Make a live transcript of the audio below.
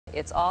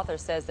Its author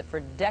says that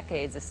for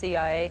decades, the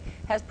CIA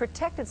has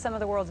protected some of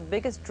the world's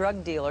biggest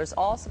drug dealers,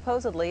 all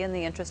supposedly in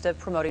the interest of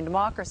promoting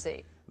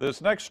democracy. This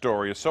next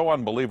story is so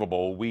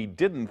unbelievable, we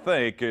didn't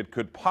think it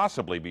could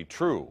possibly be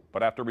true.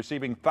 But after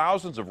receiving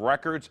thousands of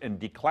records and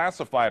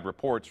declassified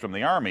reports from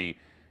the Army,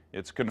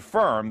 it's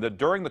confirmed that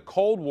during the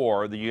Cold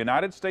War, the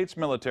United States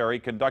military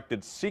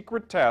conducted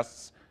secret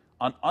tests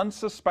on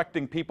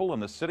unsuspecting people in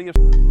the city of...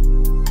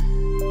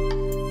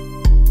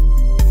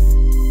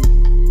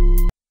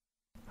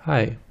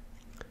 Hi.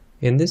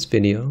 In this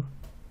video,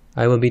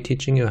 I will be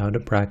teaching you how to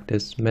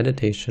practice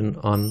meditation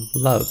on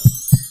love.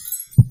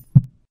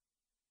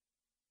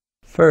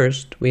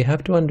 First, we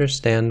have to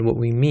understand what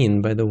we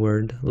mean by the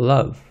word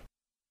love.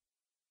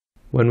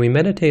 When we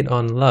meditate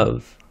on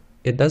love,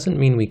 it doesn't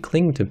mean we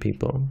cling to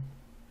people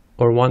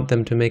or want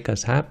them to make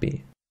us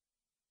happy.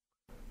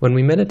 When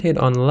we meditate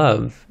on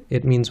love,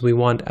 it means we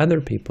want other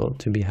people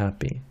to be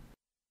happy,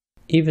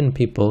 even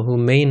people who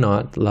may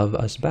not love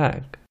us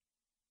back.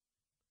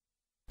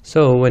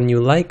 So when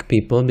you like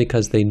people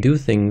because they do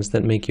things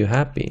that make you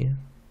happy,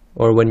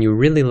 or when you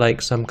really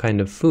like some kind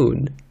of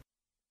food,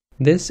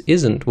 this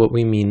isn't what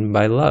we mean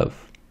by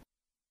love.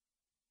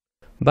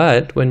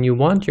 But when you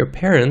want your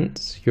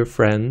parents, your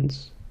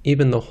friends,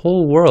 even the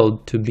whole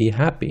world to be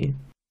happy,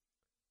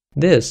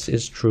 this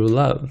is true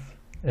love,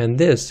 and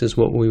this is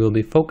what we will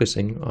be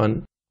focusing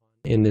on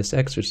in this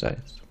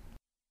exercise.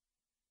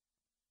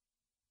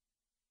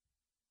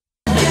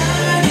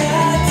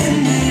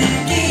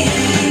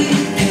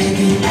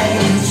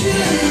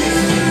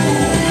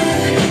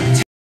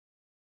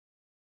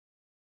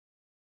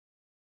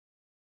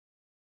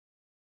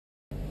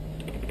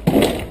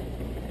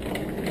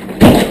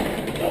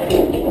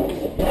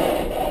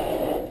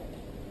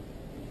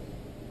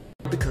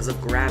 Because of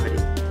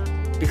gravity.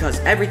 Because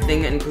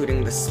everything,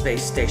 including the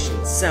space station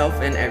itself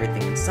and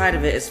everything inside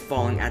of it, is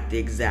falling at the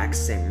exact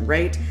same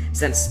rate.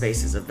 Since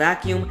space is a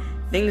vacuum,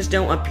 things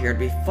don't appear to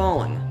be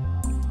falling.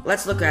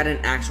 Let's look at an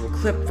actual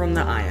clip from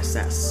the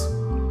ISS.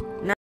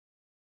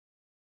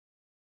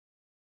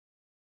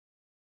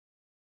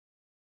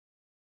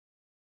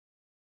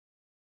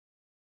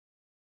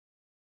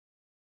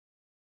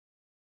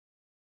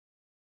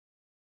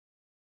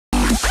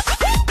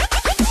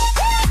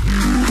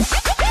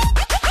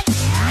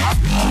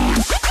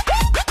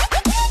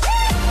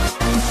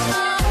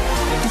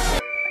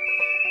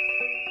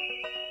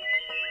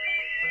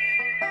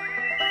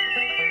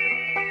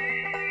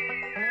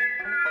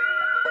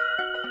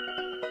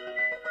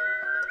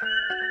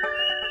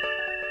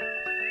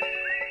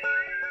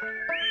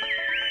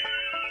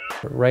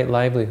 Right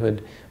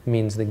livelihood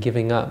means the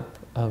giving up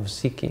of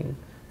seeking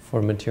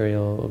for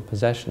material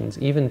possessions,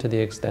 even to the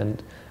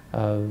extent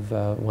of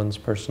one's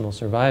personal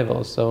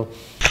survival. So